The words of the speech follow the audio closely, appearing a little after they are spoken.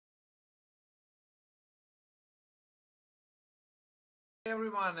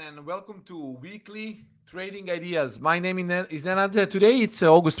Everyone, and welcome to Weekly Trading Ideas. My name is Nenad. Today it's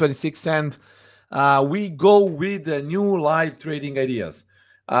August 26th, and we go with new live trading ideas.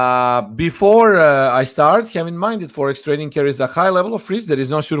 Before I start, have in mind that Forex trading carries a high level of risk that is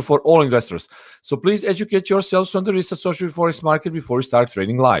not suitable for all investors. So please educate yourselves on the risks associated with Forex market before you start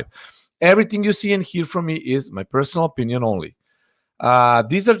trading live. Everything you see and hear from me is my personal opinion only.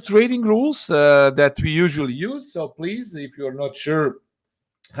 These are trading rules that we usually use. So please, if you're not sure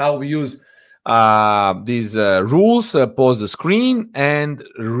how we use these rules, pause the screen and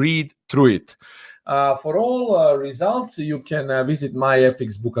read through it. For all results, you can visit my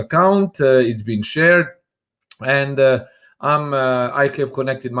FX book account. It's been shared, and I have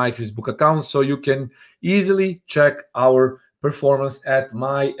connected my Facebook account, so you can easily check our performance at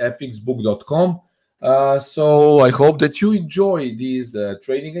myfxbook.com. So I hope that you enjoy these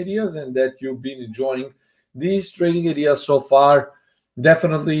trading ideas and that you've been enjoying these trading ideas so far.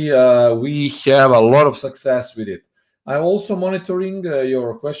 Definitely, we have a lot of success with it. I'm also monitoring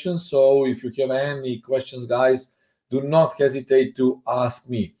your questions, so if you have any questions, guys, do not hesitate to ask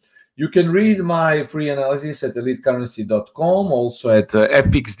me. You can read my free analysis at elliott.currency.com, also at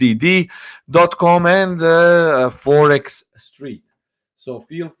fxdd.com and Forex Street. So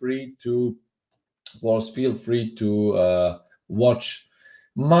feel free to watch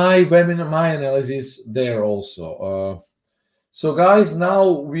my webinar, my analysis there also. So guys, now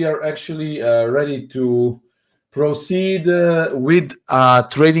we are actually ready to proceed with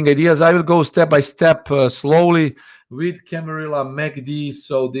trading ideas. I will go step by step slowly with Camarilla MACD.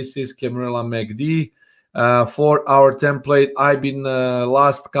 So this is Camarilla MACD for our template. I've been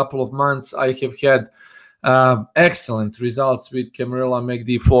last couple of months, I have had excellent results with Camarilla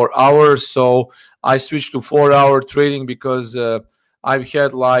MACD 4 hours. So I switched to 4-hour trading because I've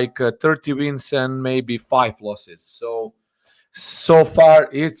had like 30 wins and maybe 5 losses. So far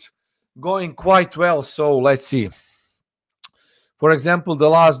it's going quite well. So let's see. For example, the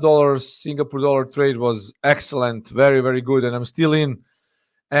last Singapore dollar trade was excellent, very, very good, and I'm still in.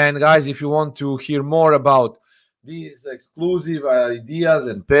 And guys, if you want to hear more about these exclusive ideas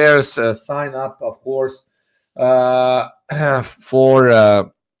and pairs, sign up, of course, for our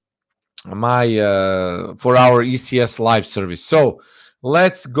ECS live service. So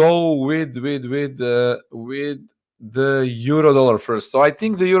let's go with the euro dollar first. So I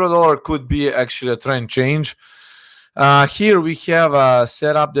think the euro dollar could be actually a trend change. Here we have a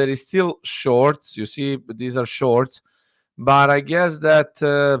setup that is still shorts. You see, these are shorts, but I guess that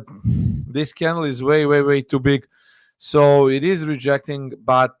this candle is way too big, so it is rejecting,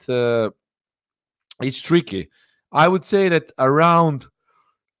 but it's tricky. I would say that around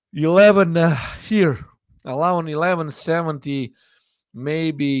 11 here, around 1170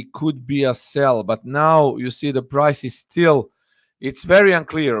 maybe could be a sell, but now you see the price is still, it's very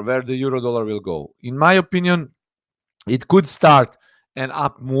unclear where the euro dollar will go. In my opinion, it could start an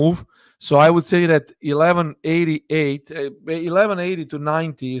up move, so I would say that 1180 to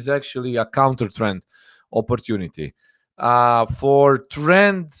 90 is actually a counter trend opportunity. For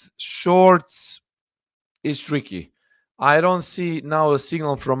trend shorts is tricky. I don't see now a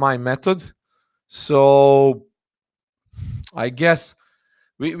signal from my method, so I guess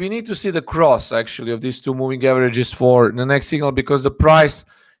we need to see the cross actually of these two moving averages for the next signal, because the price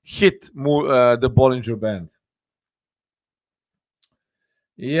hit the Bollinger Band.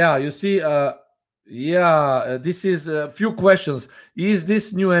 Yeah, you see, this is a few questions. Is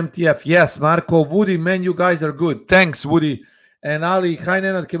this new MTF? Yes, Marco, Woody, man, you guys are good. Thanks, Woody. And Ali, hi,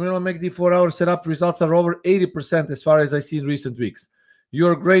 Nenad, Camarilla MACD 4-hour setup results are over 80% as far as I see in recent weeks.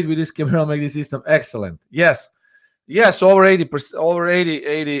 You're great with this Camarilla MACD system. Excellent. Yes, over 80%, over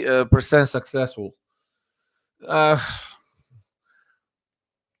 80% successful.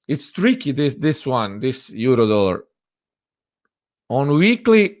 It's tricky, this euro dollar. On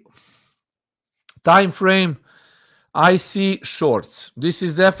weekly time frame, I see shorts. This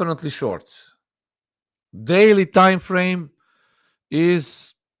is definitely shorts. Daily time frame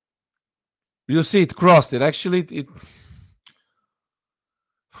is, you see, it crossed it. Actually, it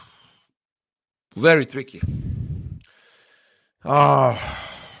very tricky. I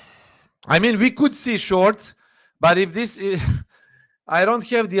mean, we could see shorts, but if this is, I don't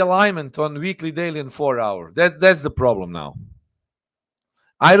have the alignment on weekly, daily, and 4-hour. That's the problem now.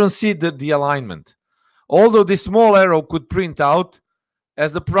 I don't see the alignment. Although this small arrow could print out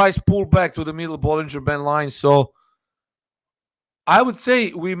as the price pulled back to the middle Bollinger Band line. So I would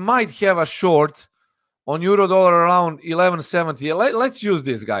say we might have a short on euro dollar around 1170. Let's use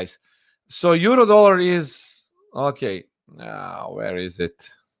this, guys. So euro dollar is, okay, where is it?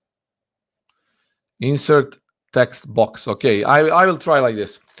 Insert text box. Okay, I will try like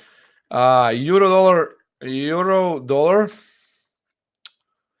this. Euro dollar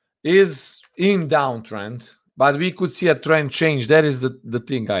is in downtrend, but we could see a trend change. That is the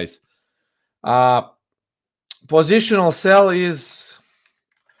thing, guys. Positional sell is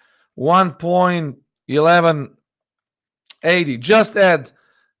 1.1180. Just add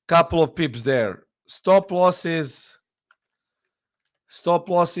couple of pips there. Stop loss is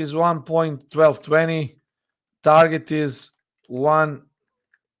 1.1220. Target is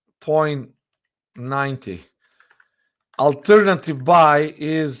 1.90. Alternative buy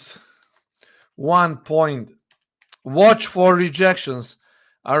is 1 point. Watch for rejections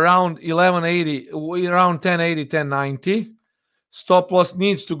around 1180, around 1080, 1090. Stop loss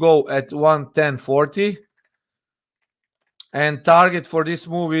needs to go at 11040. And target for this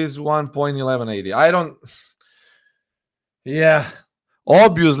move is 1.1180. I don't. Yeah.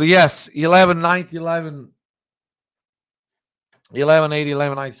 Obviously, yes. 1190, 1180,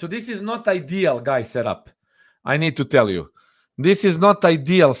 1190. So this is not ideal, guys, setup. I need to tell you. This is not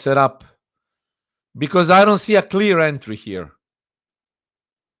ideal setup because I don't see a clear entry here.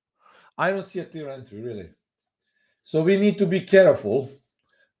 I don't see a clear entry, really. So we need to be careful.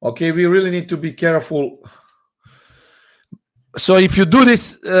 Okay, we really need to be careful. So if you do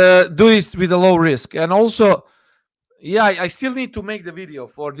this with a low risk. And also, yeah, I still need to make the video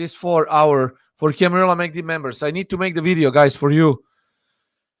for this 4-hour for Camarilla MACD members. I need to make the video, guys, for you.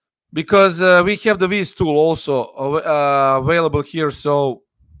 Because we have the Viz tool also available here. So,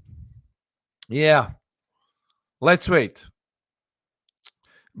 yeah, let's wait.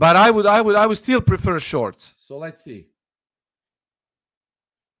 But I would still prefer shorts. So let's see.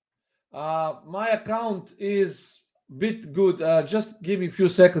 My account is a bit good. Just give me a few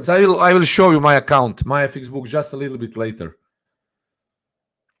seconds. I will show you my account, my FX book, just a little bit later.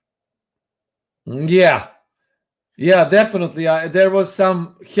 Yeah, definitely. There was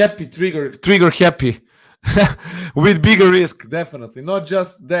some happy trigger happy with bigger risk. Definitely, not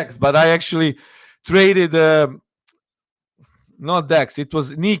just DEX, but I actually traded. Not DEX. It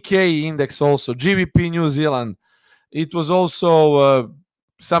was Nikkei index also, GBP New Zealand. It was also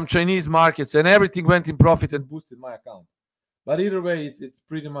some Chinese markets, and everything went in profit and boosted my account. But either way, it's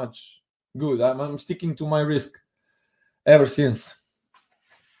pretty much good. I'm sticking to my risk ever since.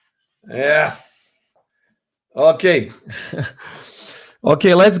 Yeah. Okay.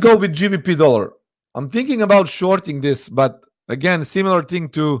 Okay, let's go with GBP dollar. I'm thinking about shorting this, but again, similar thing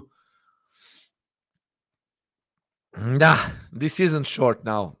to. Nah, this isn't short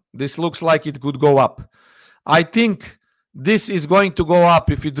now. This looks like it could go up. I think this is going to go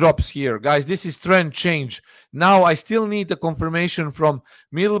up if it drops here. Guys, this is trend change. Now, I still need a confirmation from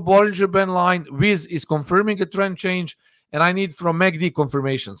middle Bollinger Band line. Viz is confirming a trend change, and I need from MACD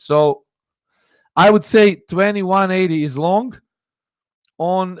confirmation. So, I would say 2180 is long.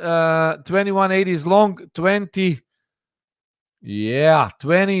 On 2180 is long.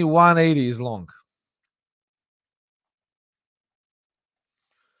 2180 is long.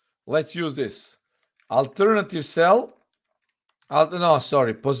 Let's use this. Alternative sell. No,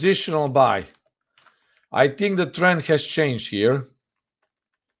 sorry. Positional buy. I think the trend has changed here.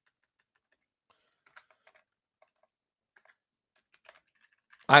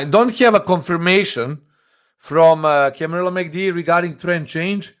 I don't have a confirmation from Camarilla MACD regarding trend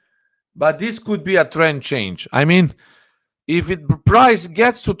change, but this could be a trend change. I mean, if price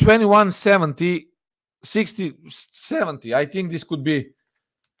gets to 2170, 60, 70, I think this could be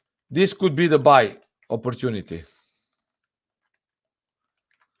the buy opportunity.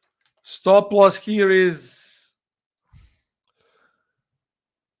 Stop loss here is,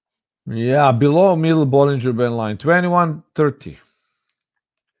 below middle Bollinger Band line, 2130.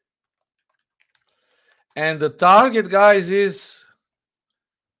 And the target, guys, is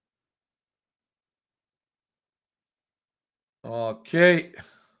okay.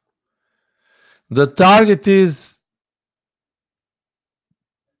 The target is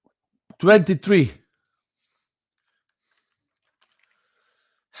 23.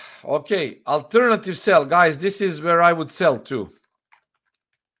 Okay, alternative sell, guys. This is where I would sell to.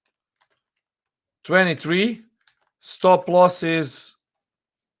 23. Stop loss is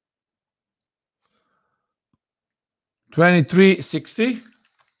 2360.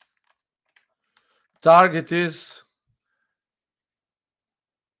 Target is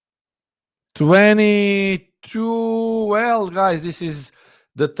 22. Well, guys, this is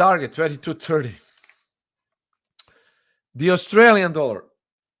the target, 2230. The Australian dollar.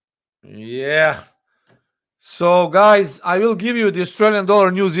 Yeah. So, guys, I will give you the Australian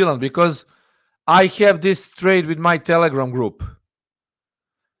dollar New Zealand because I have this trade with my Telegram group.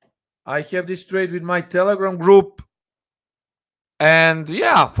 I have this trade with my Telegram group. And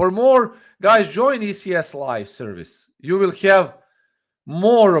yeah, for more, guys, join ECS Live service. You will have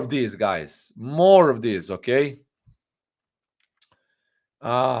more of these, guys. More of these, okay?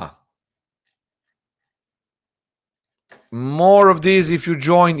 More of these if you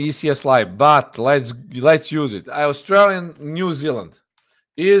join ECS Live. But let's use it. Australian New Zealand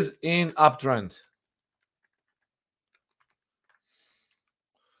is in uptrend.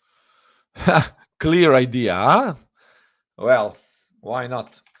 Clear idea, huh? Well, why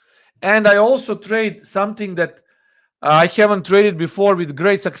not? And I also trade something that I haven't traded before with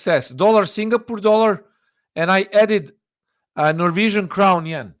great success. Dollar Singapore dollar, and I added Norwegian crown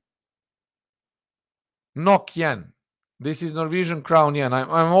yen. NOK yen. This is Norwegian crown yen.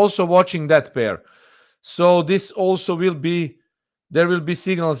 I'm also watching that pair. So this also will be, there will be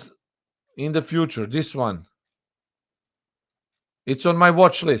signals in the future. This one. It's on my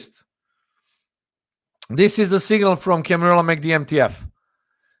watch list. This is the signal from Camarilla MACD MTF.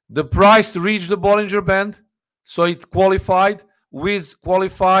 The price reached the Bollinger Band, so it qualified, Wiz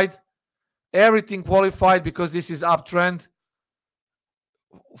qualified, everything qualified because this is uptrend.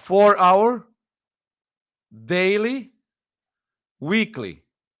 4 hour, daily, weekly.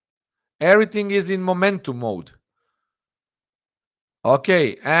 Everything is in momentum mode.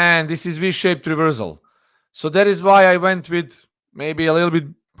 Okay, and this is V-shaped reversal. So that is why I went with maybe a little bit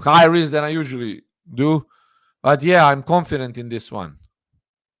higher risk than I usually do. But yeah, I'm confident in this one.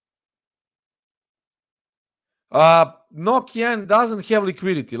 NOK yen doesn't have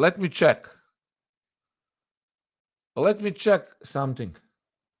liquidity. Let me check. Let me check something.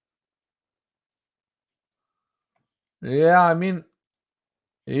 Yeah, I mean,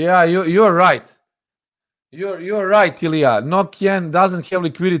 yeah, you're right. You're right, Ilya. NOK yen doesn't have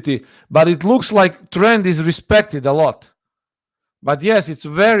liquidity, but it looks like trend is respected a lot. But yes, it's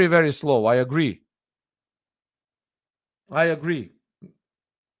very, very slow. I agree. I agree.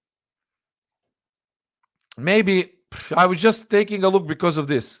 Maybe I was just taking a look because of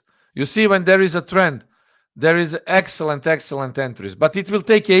this. You see, when there is a trend, there is excellent entries, but it will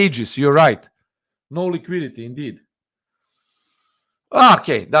take ages. You're right. No liquidity, indeed.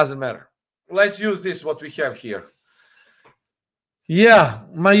 Okay, doesn't matter. Let's use this, what we have here. Yeah,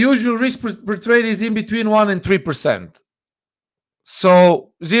 my usual risk per trade is in between 1% and 3%.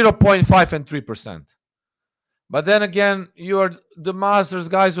 So 0.5 and 3%. But then again, you are the masters,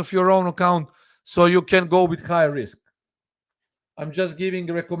 guys, of your own account, so you can go with high risk. I'm just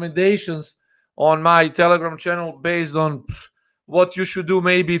giving recommendations on my Telegram channel based on what you should do,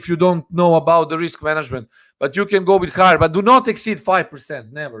 maybe if you don't know about the risk management. But you can go with higher, but do not exceed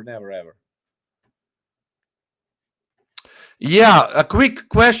 5%. Never, never, ever. Yeah, a quick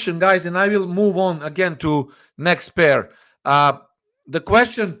question, guys, and I will move on again to next pair. The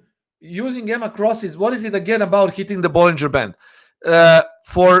question, using Gamma crosses, what is it again about hitting the Bollinger Band?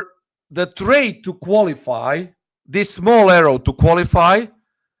 For the trade to qualify, this small arrow to qualify,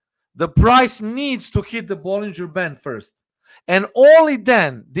 the price needs to hit the Bollinger Band first. And only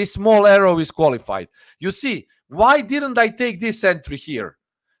then this small arrow is qualified. You see, why didn't I take this entry here?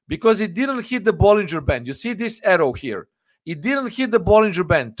 Because it didn't hit the Bollinger Band. You see this arrow here? It didn't hit the Bollinger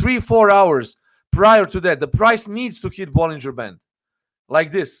Band. 3-4 hours prior to that, the price needs to hit Bollinger Band. Like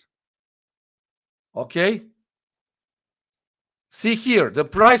this. Okay? See here, the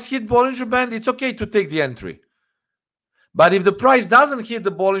price hit Bollinger Band, it's okay to take the entry. But if the price doesn't hit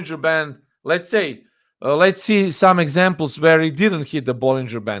the Bollinger Band, let's say, let's see some examples where it didn't hit the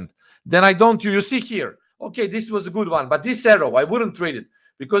Bollinger Band. Then I don't, you see here, okay, this was a good one, but this arrow, I wouldn't trade it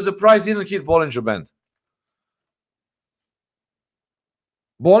because the price didn't hit Bollinger Band.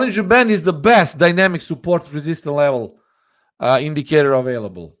 Bollinger Band is the best dynamic support resistance level indicator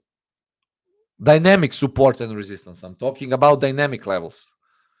available. Dynamic support and resistance. I'm talking about dynamic levels.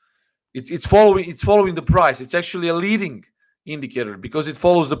 It's following the price. It's actually a leading indicator because it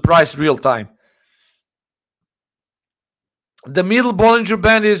follows the price real time. The middle Bollinger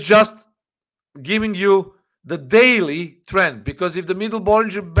Band is just giving you the daily trend, because if the middle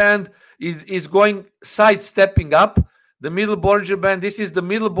Bollinger Band is going sidestepping up, the middle Bollinger Band, this is the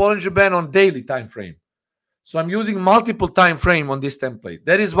middle Bollinger Band on daily time frame. So I'm using multiple time frame on this template.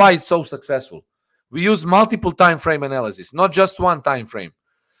 That is why it's so successful. We use multiple time frame analysis, not just one time frame.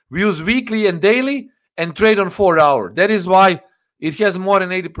 We use weekly and daily and trade on 4 hour. That is why it has more than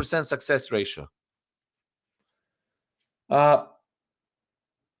 80% success ratio.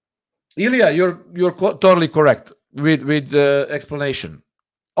 Ilya, you're totally correct with the explanation.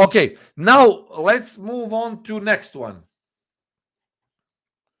 Okay, now let's move on to next one.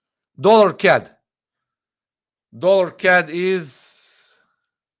 Dollar CAD. Dollar CAD is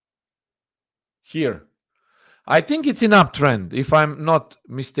here. I think it's an uptrend, if I'm not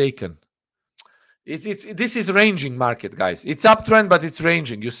mistaken. This is ranging market, guys. It's uptrend, but it's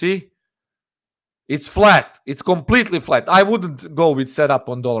ranging. You see, it's flat. It's completely flat. I wouldn't go with setup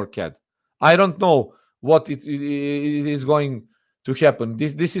on dollar CAD. I don't know what it is going to happen.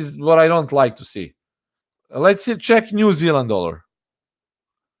 This is what I don't like to see. Let's check New Zealand dollar.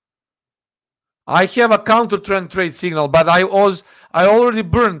 I have a counter trend trade signal, but I already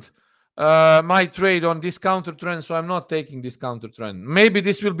burned my trade on this counter trend, so I'm not taking this counter trend. Maybe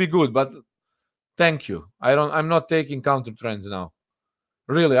this will be good, but thank you. I'm not taking counter trends now.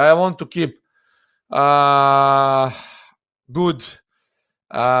 Really, I want to keep good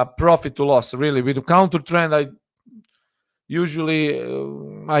profit to loss. Really, with the counter trend, I usually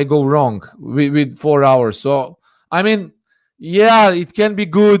I go wrong with 4 hours. So I mean, yeah, it can be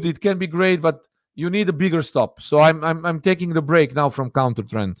good, it can be great, but you need a bigger stop. So I'm taking the break now from counter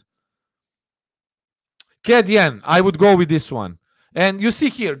trend. CAD yen, I would go with this one. And you see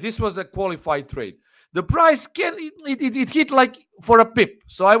here, this was a qualified trade. The price it hit like for a pip.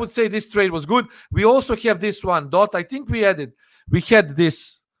 So I would say this trade was good. We also have this one dot. I think we had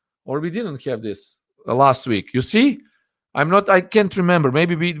this, or we didn't have this last week. You see, I can't remember.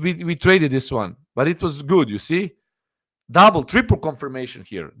 Maybe we traded this one, but it was good. You see, double, triple confirmation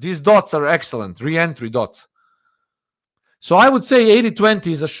here. These dots are excellent, re-entry dots. So I would say 80-20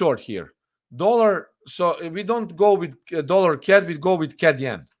 is a short here. Dollar. So we don't go with dollar CAD, we go with CAD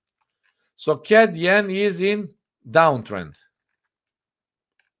yen. So CAD yen is in downtrend.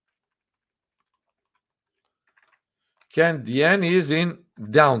 CAD yen is in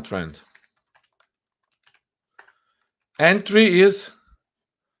downtrend. Entry is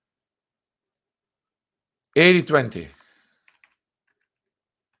 80-20.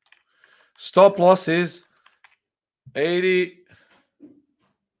 Stop loss is 80.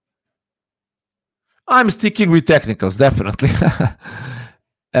 I'm sticking with technicals, definitely.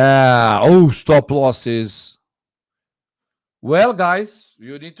 Stop losses. Well, guys,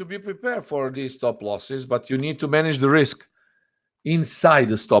 you need to be prepared for these stop losses, but you need to manage the risk inside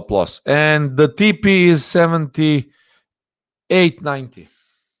the stop loss. And the TP is 78.90.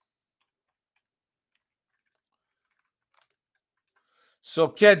 So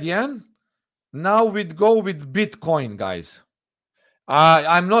CAD yen. Now we'd go with Bitcoin, guys.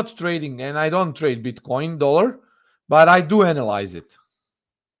 I'm not trading, and I don't trade Bitcoin dollar, but I do analyze it.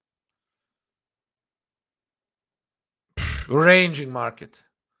 Ranging market.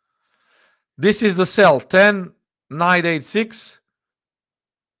 This is the sell, 10,986.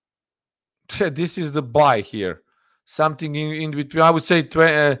 This is the buy here. Something in between. I would say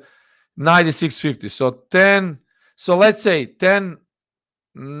 96.50. So 10. So let's say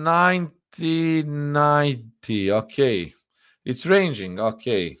 10,90. Okay. It's ranging.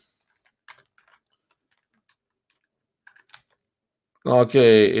 Okay.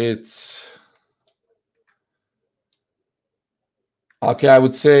 Okay, it's okay. I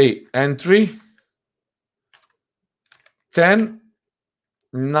would say entry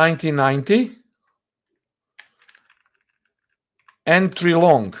 10,90. Entry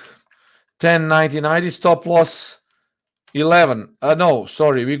long 10,90. Stop loss 11. No,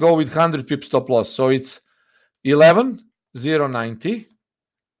 sorry. We go with 100 pip stop loss. So it's 11,090.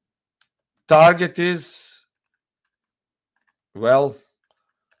 Target is, well,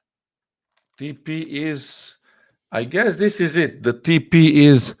 TP is, I guess this is it. The TP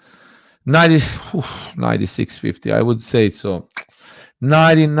is 96.50. I would say so.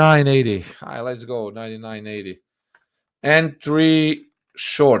 99.80. Let's go. 99.80. Entry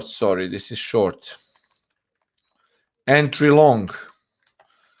short. Sorry, this is short. Entry long.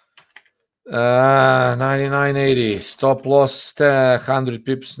 99.80. Stop loss 100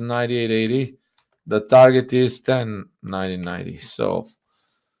 pips. 98.80. The target is 10,990. So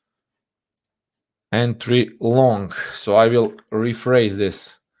entry long. So I will rephrase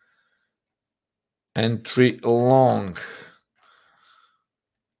this. Entry long.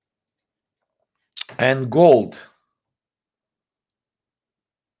 And gold.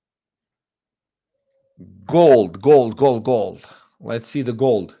 Gold. Let's see the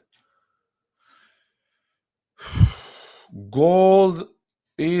gold. Gold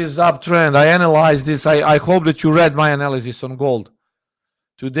is uptrend. I analyzed this. I hope that you read my analysis on gold.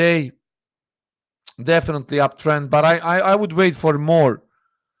 Today, definitely uptrend, but I would wait for more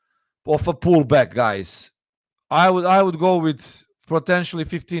of a pullback, guys. I would go with potentially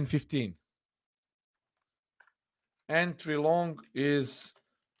 15.15. Entry long is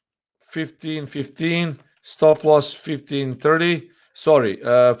 15.15. Stop loss 15.30. Sorry,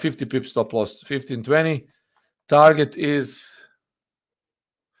 50 pips stop loss 15.20. Target is,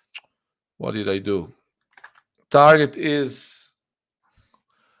 What did I do? Target is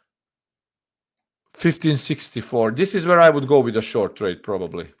 1564. This is where I would go with a short trade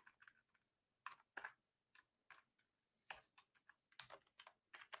probably.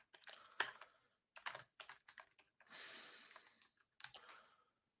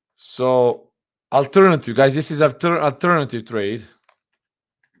 So alternative, guys, this is alternative trade.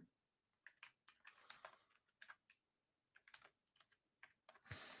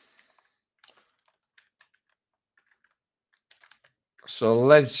 So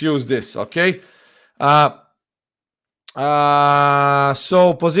let's use this, okay? So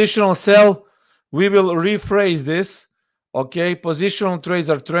positional sell, we will rephrase this, okay? Positional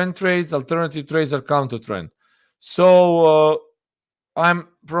trades are trend trades, alternative trades are counter trend. So I'm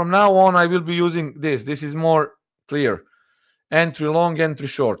from now on, I will be using this. This is more clear. Entry long, entry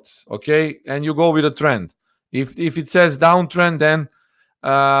short, okay? And you go with a trend. If it says downtrend,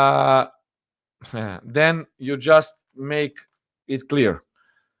 then you just make it clear.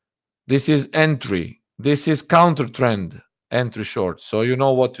 This is entry. This is counter trend, entry short. So you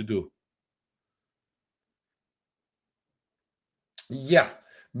know what to do. Yeah.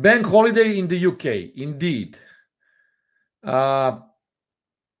 Bank holiday in the UK, indeed. Dow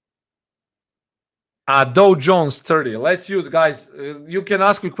Jones 30. Let's use, guys. You can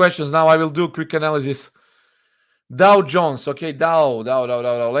ask me questions now. I will do quick analysis. Dow Jones. Okay, Dow.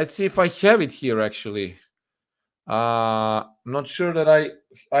 Let's see if I have it here, actually. Not sure that I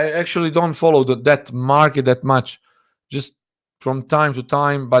actually don't follow that market that much, just from time to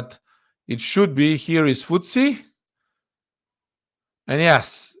time, but it should be. Here is FTSE, and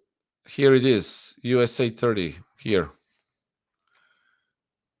yes, here it is, USA 30 here.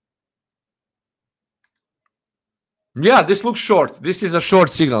 Yeah, this looks short. This is a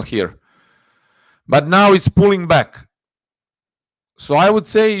short signal here, but now it's pulling back. So I would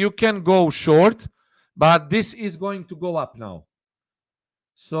say you can go short, but this is going to go up now.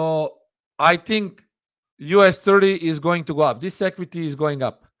 So I think US 30 is going to go up. This equity is going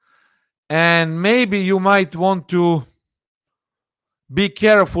up. And maybe you might want to be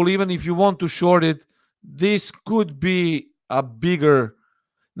careful, even if you want to short it. This could be a bigger.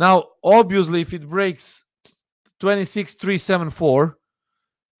 Now, obviously, if it breaks 26,374,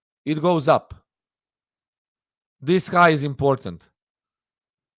 it goes up. This high is important.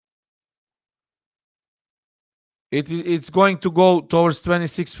 It's going to go towards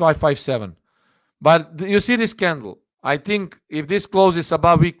 26,557. But you see this candle. I think if this closes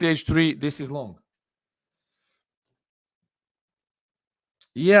above weekly H3, this is long.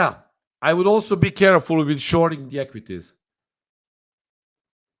 Yeah, I would also be careful with shorting the equities.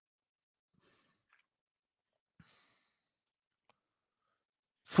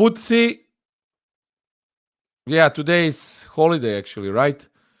 FTSE, yeah, today is holiday actually, right?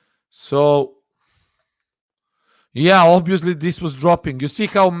 So, yeah, obviously this was dropping. You see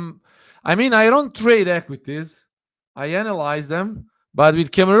how, I mean, I don't trade equities. I analyze them. But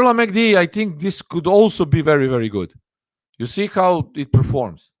with Camarilla MACD, I think this could also be very, very good. You see how it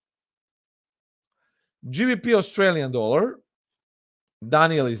performs. GBP Australian dollar.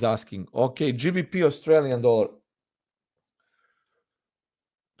 Daniel is asking. Okay, GBP Australian dollar.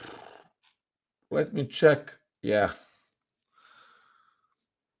 Let me check. Yeah.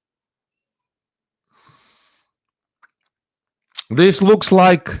 This looks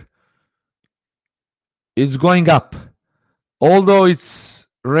like it's going up. Although it's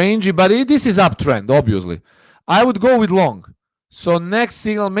rangy, but this is uptrend, obviously. I would go with long. So next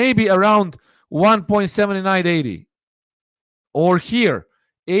signal maybe around 1.7980. Or here,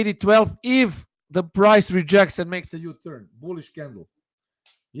 80.12 if the price rejects and makes a U-turn. Bullish candle.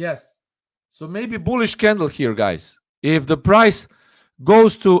 Yes. So maybe bullish candle here, guys. If the price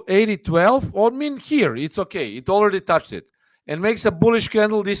goes to 80.12, or I mean here, it's okay. It already touched it. And makes a bullish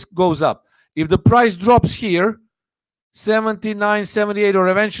candle, this goes up. If the price drops here, 79.78 or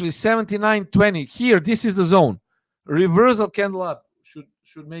eventually 79.20, here, this is the zone. Reversal candle up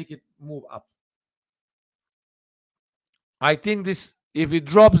should make it move up. I think this, if it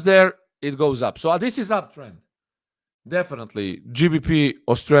drops there, it goes up. So this is uptrend. Definitely GBP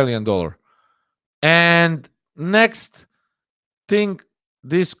Australian dollar. And next thing,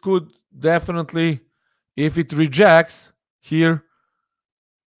 this could definitely, if it rejects here,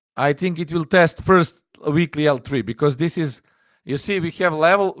 I think it will test first weekly L3, because this is, you see, we have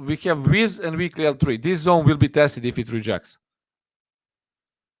level, we have Wiz and weekly L3. This zone will be tested if it rejects.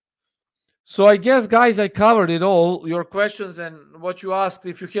 So I guess, guys, I covered it all, your questions and what you asked.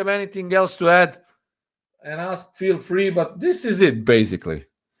 If you have anything else to add and ask, feel free. But this is it, basically.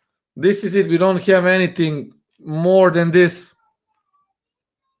 This is it. We don't have anything more than this.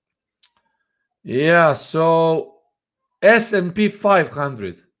 Yeah, so S&P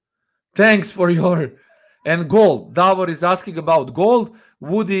 500. Thanks for your and gold. Davor is asking about gold.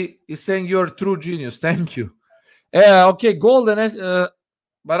 Woody is saying you're a true genius. Thank you. Yeah, okay, gold and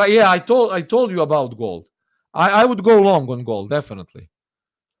but yeah, I told you about gold. I would go long on gold definitely.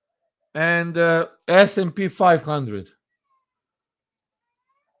 And S&P 500.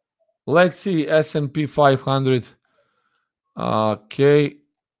 Let's see S&P 500. Okay.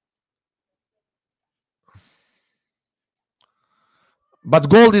 But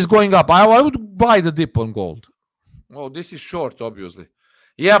gold is going up. I would buy the dip on gold. Oh, this is short, obviously.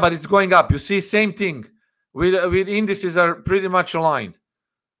 Yeah, but it's going up. You see, same thing. With indices are pretty much aligned.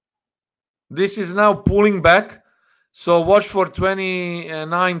 This is now pulling back. So watch for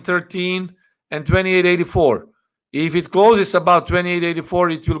 29.13 and 28.84. If it closes about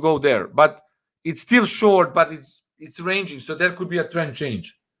 28.84, it will go there. But it's still short, but it's ranging. So there could be a trend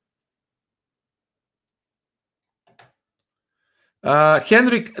change.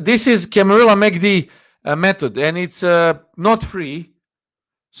 Henrik, this is Camarilla MACD method, and it's not free.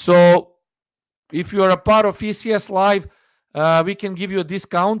 So if you are a part of ECS Live, we can give you a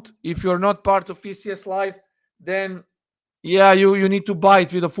discount. If you're not part of ECS Live, then yeah, you need to buy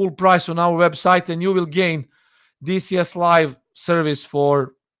it with a full price on our website, and you will gain the ECS Live service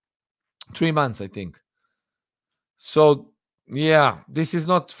for 3 months, I think. So yeah, this is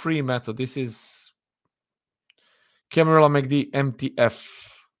not free method. This is Camarilla MACD MTF.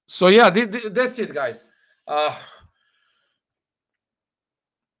 So yeah, that's it, guys.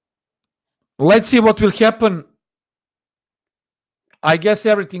 Let's see what will happen. I guess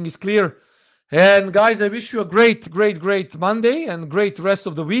everything is clear. And guys, I wish you a great Monday and great rest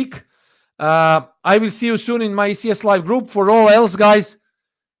of the week. I will see you soon in my ECS Live group. For all else, guys,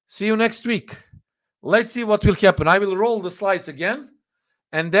 see you next week. Let's see what will happen. I will roll the slides again,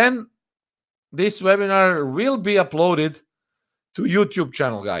 and then this webinar will be uploaded to YouTube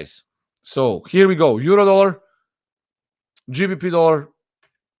channel, guys. So here we go. Euro dollar, GBP dollar,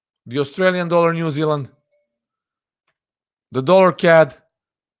 the Australian dollar, New Zealand, the dollar CAD,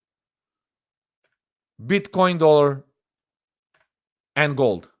 Bitcoin dollar, and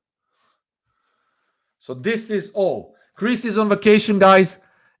gold. So this is all. Chris is on vacation, guys.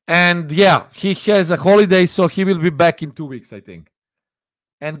 And yeah, he has a holiday, so he will be back in 2 weeks, I think.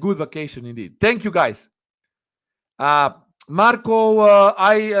 And good vacation indeed. Thank you, guys. Marco,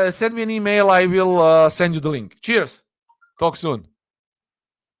 send me an email. I will send you the link. Cheers. Talk soon.